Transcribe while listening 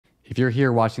If you're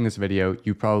here watching this video,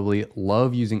 you probably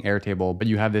love using Airtable, but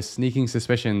you have this sneaking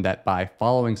suspicion that by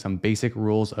following some basic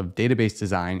rules of database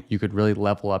design, you could really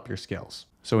level up your skills.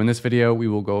 So in this video, we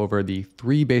will go over the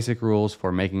 3 basic rules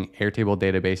for making Airtable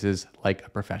databases like a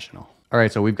professional. All right,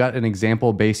 so we've got an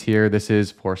example base here. This is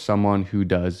for someone who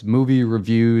does movie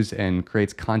reviews and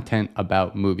creates content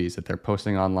about movies that they're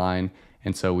posting online.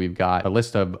 And so we've got a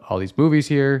list of all these movies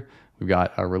here. We've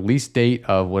got a release date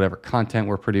of whatever content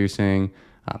we're producing,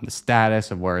 the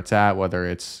status of where it's at, whether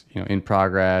it's in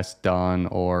progress, done,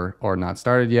 or not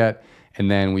started yet. And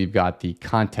then we've got the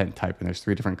content type, and there's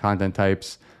 3 different content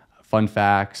types: fun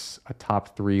facts, a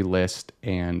top 3 list,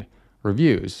 and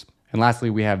reviews. And lastly,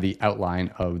 we have the outline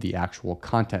of the actual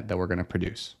content that we're going to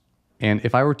produce. And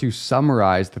if I were to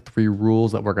summarize the 3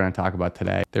 rules that we're going to talk about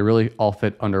today, they really all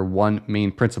fit under one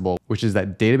main principle, which is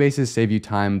that databases save you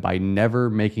time by never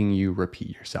making you repeat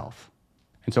yourself.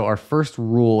 And so our first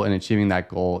rule in achieving that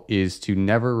goal is to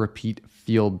never repeat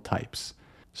field types.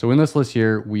 So in this list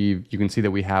here, you can see that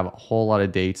we have a whole lot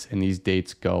of dates, and these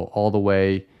dates go all the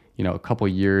way, a couple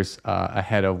years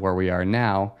ahead of where we are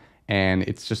now. And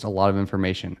it's just a lot of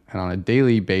information. And on a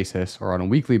daily basis or on a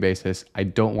weekly basis, I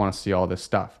don't want to see all this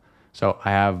stuff. So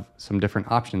I have some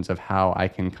different options of how I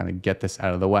can kind of get this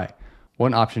out of the way.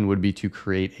 One option would be to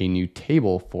create a new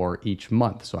table for each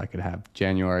month. So I could have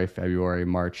January, February,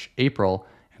 March, April,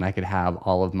 and I could have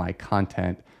all of my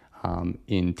content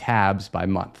in tabs by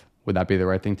month. Would that be the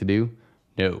right thing to do?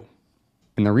 No.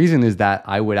 And the reason is that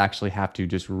I would actually have to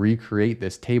just recreate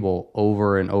this table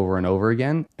over and over and over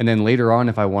again. And then later on,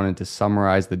 if I wanted to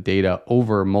summarize the data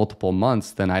over multiple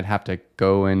months, then I'd have to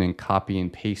go in and copy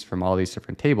and paste from all these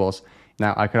different tables.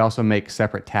 Now, I could also make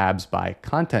separate tabs by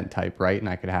content type, right? And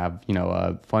I could have,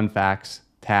 a fun facts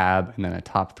tab, and then a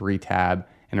top 3 tab,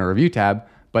 and a review tab.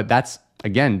 But that's,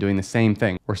 again, doing the same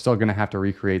thing. We're still going to have to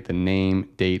recreate the name,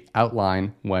 date,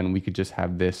 outline when we could just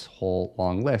have this whole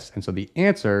long list. And so the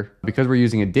answer, because we're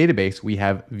using a database, we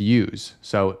have views.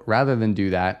 So rather than do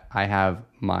that, I have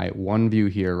my one view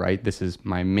here, right? This is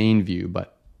my main view,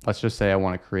 but let's just say I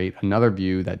want to create another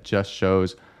view that just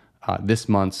shows this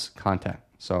month's content.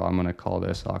 So I'm going to call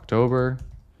this October,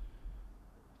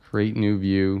 create new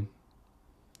view,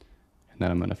 and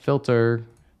then I'm going to filter,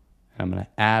 and I'm going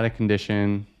to add a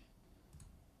condition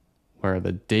where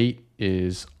the date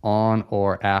is on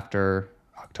or after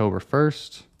October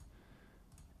 1st,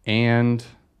 and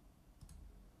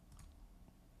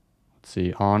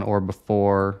on or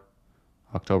before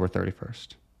October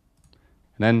 31st.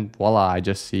 And then voila, I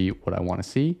just see what I want to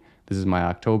see. This is my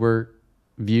October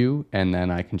view, and then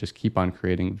I can just keep on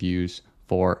creating views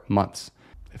for months.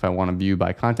 If I want to view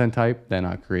by content type, then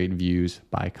I'll create views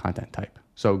by content type.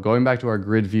 So going back to our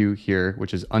grid view here,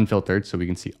 which is unfiltered, so we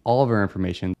can see all of our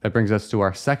information, that brings us to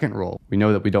our second rule. We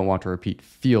know that we don't want to repeat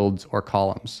fields or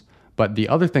columns. But the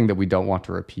other thing that we don't want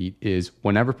to repeat is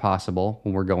whenever possible,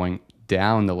 when we're going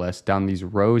down the list, down these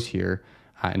rows here,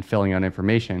 and filling out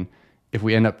information, if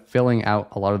we end up filling out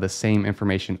a lot of the same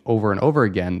information over and over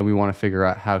again, then we want to figure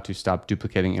out how to stop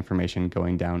duplicating information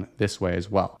going down this way as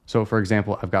well. So for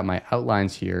example, I've got my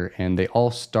outlines here, and they all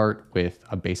start with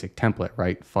a basic template,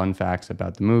 right? Fun facts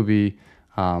about the movie,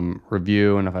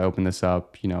 review, and if I open this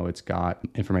up, it's got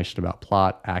information about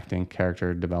plot, acting,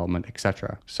 character development,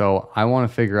 etc. So I want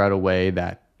to figure out a way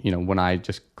that, when I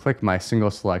just click my single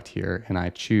select here and I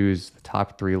choose the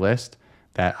top 3 list,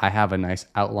 that I have a nice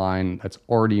outline that's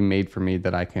already made for me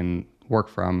that I can work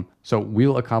from. So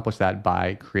we'll accomplish that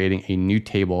by creating a new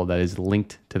table that is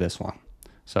linked to this one.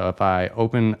 So if I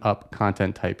open up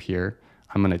content type here,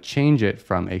 I'm going to change it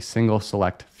from a single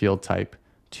select field type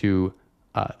to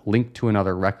link to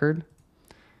another record.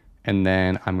 And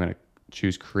then I'm going to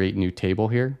choose create new table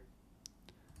here,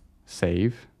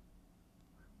 save.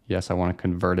 Yes, I want to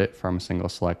convert it from a single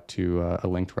select to a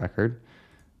linked record,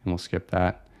 and we'll skip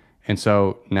that. And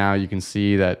so now you can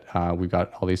see that we've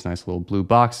got all these nice little blue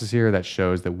boxes here that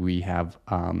shows that we have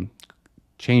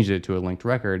changed it to a linked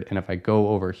record. And if I go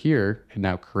over here, it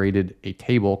now created a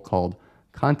table called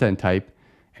content type,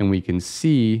 and we can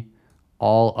see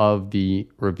all of the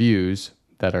reviews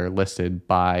that are listed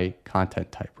by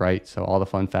content type, right? So all the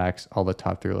fun facts, all the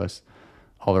top 3 lists,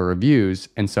 all the reviews.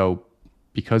 And so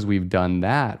because we've done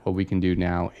that, what we can do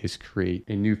now is create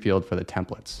a new field for the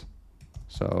templates.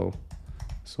 So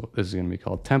this is going to be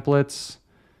called templates.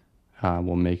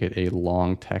 We'll make it a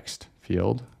long text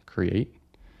field, create.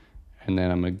 And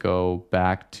then I'm going to go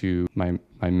back to my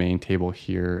main table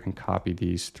here and copy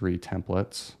these 3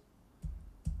 templates.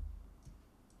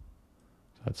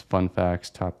 So that's fun facts,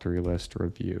 top 3 list,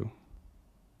 review.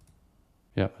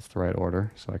 Yeah, that's the right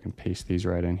order. So I can paste these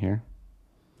right in here.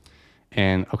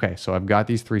 And okay, so I've got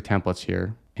these 3 templates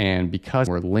here. And because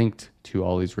we're linked to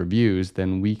all these reviews,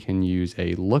 then we can use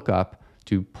a lookup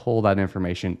to pull that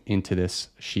information into this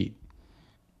sheet.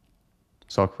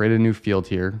 So I'll create a new field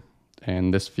here,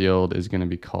 and this field is going to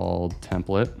be called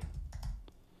template.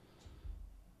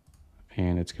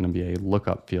 And it's going to be a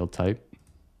lookup field type.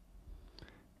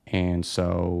 And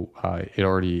so it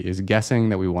already is guessing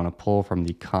that we want to pull from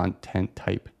the content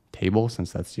type table,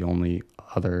 since that's the only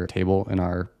other table in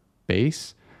our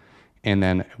base. And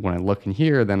then when I look in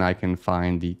here, then I can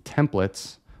find the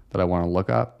templates that I want to look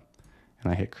up,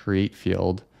 and I hit create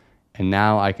field. And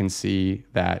now I can see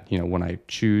that, when I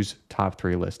choose top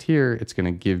 3 list here, it's going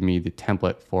to give me the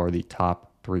template for the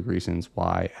top 3 reasons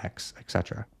why X,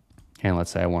 etc. And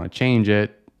let's say I want to change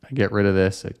it. I get rid of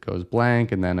this, it goes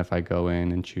blank. And then if I go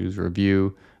in and choose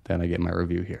review, then I get my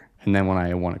review here. And then when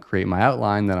I want to create my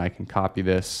outline, then I can copy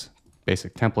this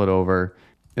basic template over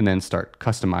and then start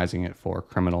customizing it for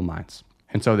Criminal Minds.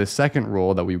 And so this second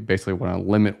rule that we basically want to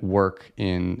limit work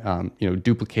in,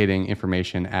 duplicating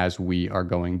information as we are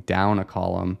going down a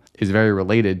column is very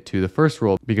related to the first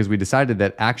rule, because we decided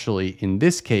that actually in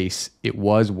this case, it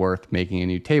was worth making a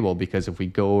new table, because if we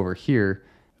go over here,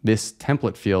 this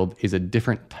template field is a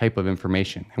different type of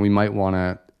information. And we might want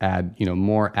to add,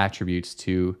 more attributes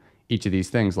to each of these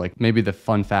things. Like maybe the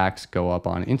fun facts go up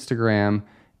on Instagram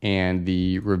and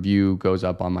the review goes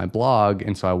up on my blog.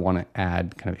 And so I want to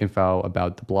add kind of info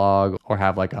about the blog, or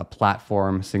have like a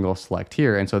platform single select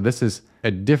here. And so this is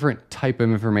a different type of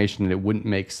information that it wouldn't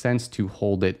make sense to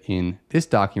hold it in this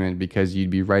document, because you'd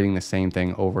be writing the same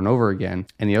thing over and over again.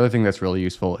 And the other thing that's really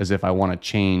useful is if I want to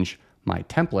change my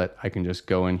template, I can just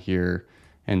go in here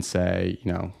and say,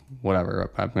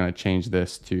 whatever, I'm going to change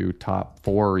this to top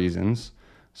 4 reasons.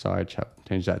 So I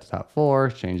change that to top 4,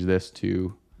 change this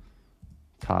to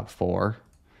top 4.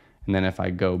 And then if I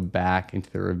go back into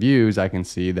the reviews, I can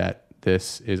see that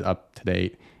this is up to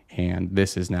date and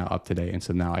this is now up to date. And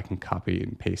so now I can copy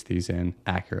and paste these in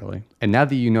accurately. And now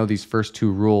that you know these first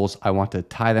 2 rules, I want to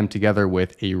tie them together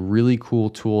with a really cool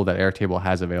tool that Airtable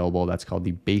has available that's called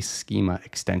the base schema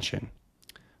extension.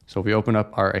 So if we open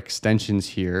up our extensions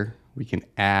here, we can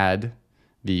add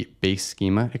the base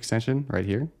schema extension right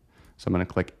here. So I'm going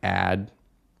to click add.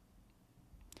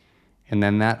 And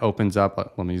then that opens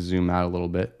up, let me zoom out a little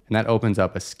bit. And that opens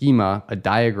up a schema, a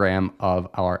diagram of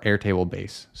our Airtable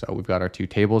base. So we've got our 2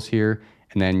 tables here,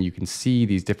 and then you can see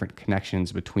these different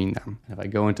connections between them. If I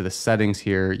go into the settings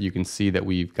here, you can see that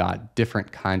we've got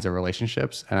different kinds of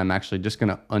relationships. And I'm actually just going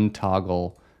to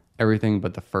untoggle everything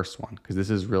but the first one, because this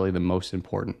is really the most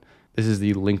important. This is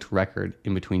the linked record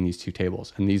in between these 2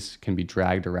 tables. And these can be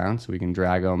dragged around, so we can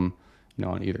drag them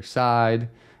on either side.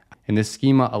 And this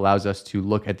schema allows us to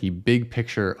look at the big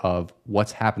picture of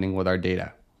what's happening with our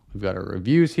data. We've got our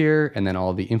reviews here, and then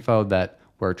all the info that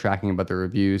we're tracking about the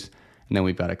reviews. And then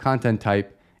we've got a content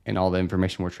type and all the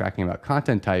information we're tracking about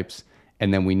content types.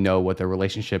 And then we know what the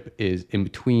relationship is in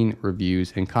between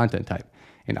reviews and content type.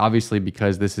 And obviously,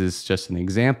 because this is just an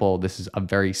example, this is a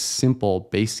very simple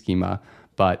base schema,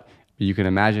 but you can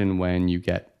imagine when you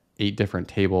get 8 different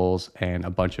tables and a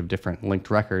bunch of different linked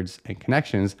records and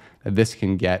connections, that this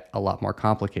can get a lot more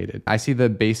complicated. I see the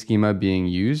base schema being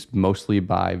used mostly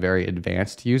by very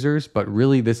advanced users, but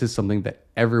really this is something that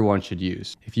everyone should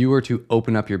use. If you were to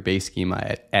open up your base schema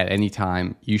at any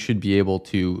time, you should be able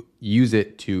to use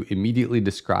it to immediately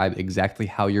describe exactly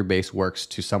how your base works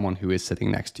to someone who is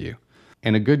sitting next to you.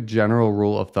 And a good general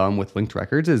rule of thumb with linked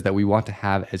records is that we want to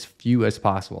have as few as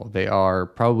possible. They are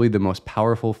probably the most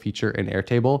powerful feature in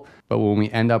Airtable, but when we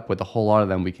end up with a whole lot of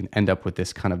them, we can end up with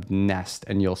this kind of nest,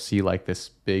 and you'll see like this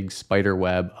big spider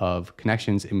web of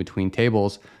connections in between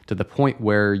tables, to the point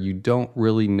where you don't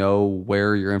really know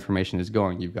where your information is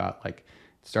going. You've got like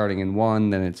starting in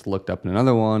one, then it's looked up in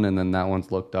another one, and then that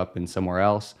one's looked up in somewhere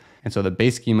else. And so the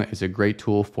base schema is a great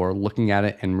tool for looking at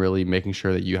it and really making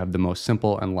sure that you have the most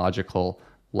simple and logical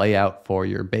layout for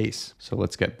your base. So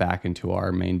let's get back into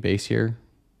our main base here.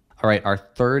 All right, our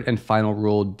third and final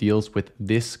rule deals with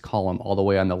this column all the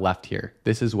way on the left here.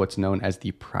 This is what's known as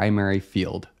the primary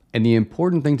field. And the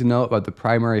important thing to know about the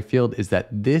primary field is that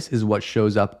this is what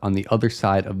shows up on the other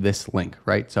side of this link,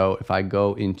 right? So if I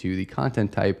go into the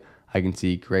content type, I can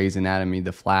see Grey's Anatomy,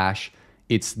 The Flash.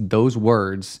 It's those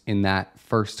words in that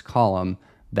first column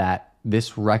that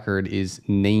this record is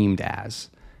named as.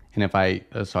 And if I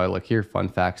look here, fun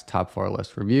facts, top 4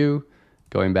 list review,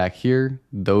 going back here,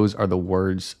 those are the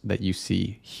words that you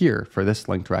see here for this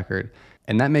linked record.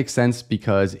 And that makes sense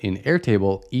because in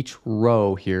Airtable, each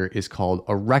row here is called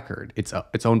a record. It's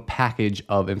its own package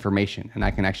of information. And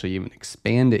I can actually even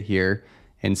expand it here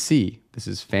And C, this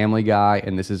is Family Guy,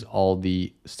 and this is all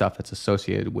the stuff that's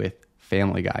associated with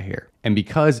Family Guy here. And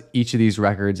because each of these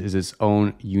records is its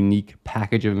own unique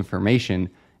package of information,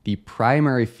 the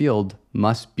primary field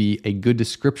must be a good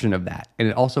description of that. And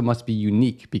it also must be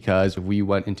unique, because if we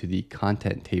went into the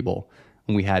content table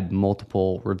and we had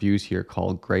multiple reviews here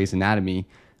called Grey's Anatomy,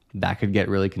 that could get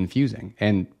really confusing.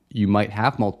 And you might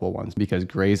have multiple ones because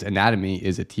Grey's Anatomy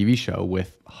is a TV show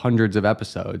with hundreds of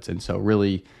episodes. And so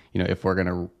really, if we're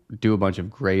gonna do a bunch of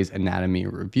Grey's Anatomy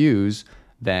reviews,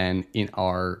 then in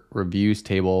our reviews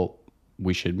table,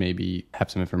 we should maybe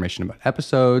have some information about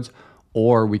episodes,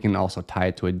 or we can also tie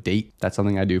it to a date. That's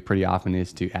something I do pretty often,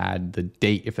 is to add the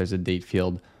date, if there's a date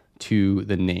field, to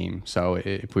the name. So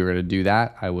if we were to do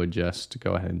that, I would just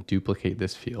go ahead and duplicate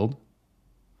this field.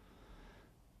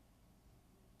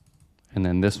 And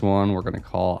then this one we're gonna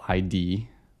call ID.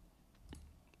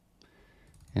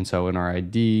 And so in our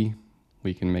ID,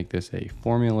 we can make this a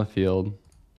formula field.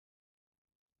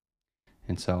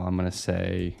 And so I'm gonna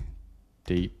say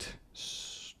date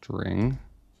string,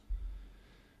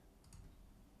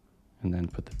 and then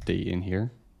put the date in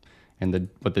here. And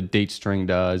what the date string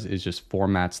does is just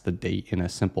formats the date in a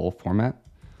simple format.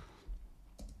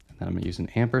 And then I'm gonna use an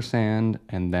ampersand,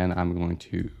 and then I'm going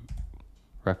to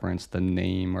reference the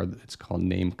name, or it's called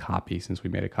name copy since we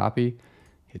made a copy.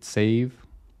 Hit save.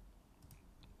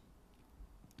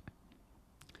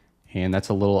 And that's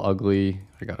a little ugly.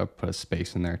 I gotta put a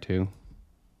space in there too.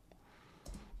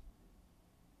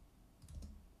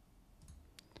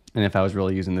 And if I was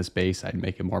really using this base, I'd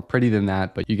make it more pretty than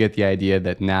that, but you get the idea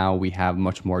that now we have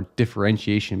much more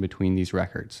differentiation between these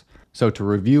records. So to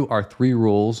review our 3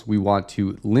 rules, we want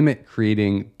to limit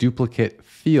creating duplicate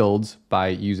fields by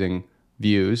using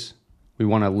views. We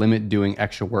want to limit doing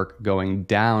extra work going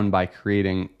down by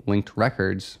creating linked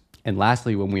records. And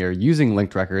lastly, when we are using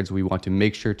linked records, we want to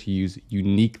make sure to use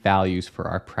unique values for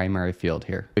our primary field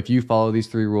here. If you follow these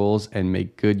 3 rules and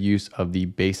make good use of the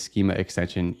base schema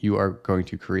extension, you are going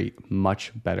to create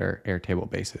much better Airtable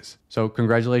bases. So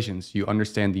congratulations, you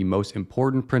understand the most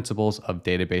important principles of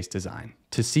database design.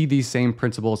 To see these same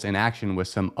principles in action with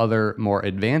some other more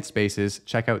advanced bases,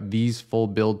 check out these full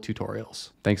build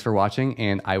tutorials. Thanks for watching,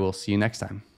 and I will see you next time.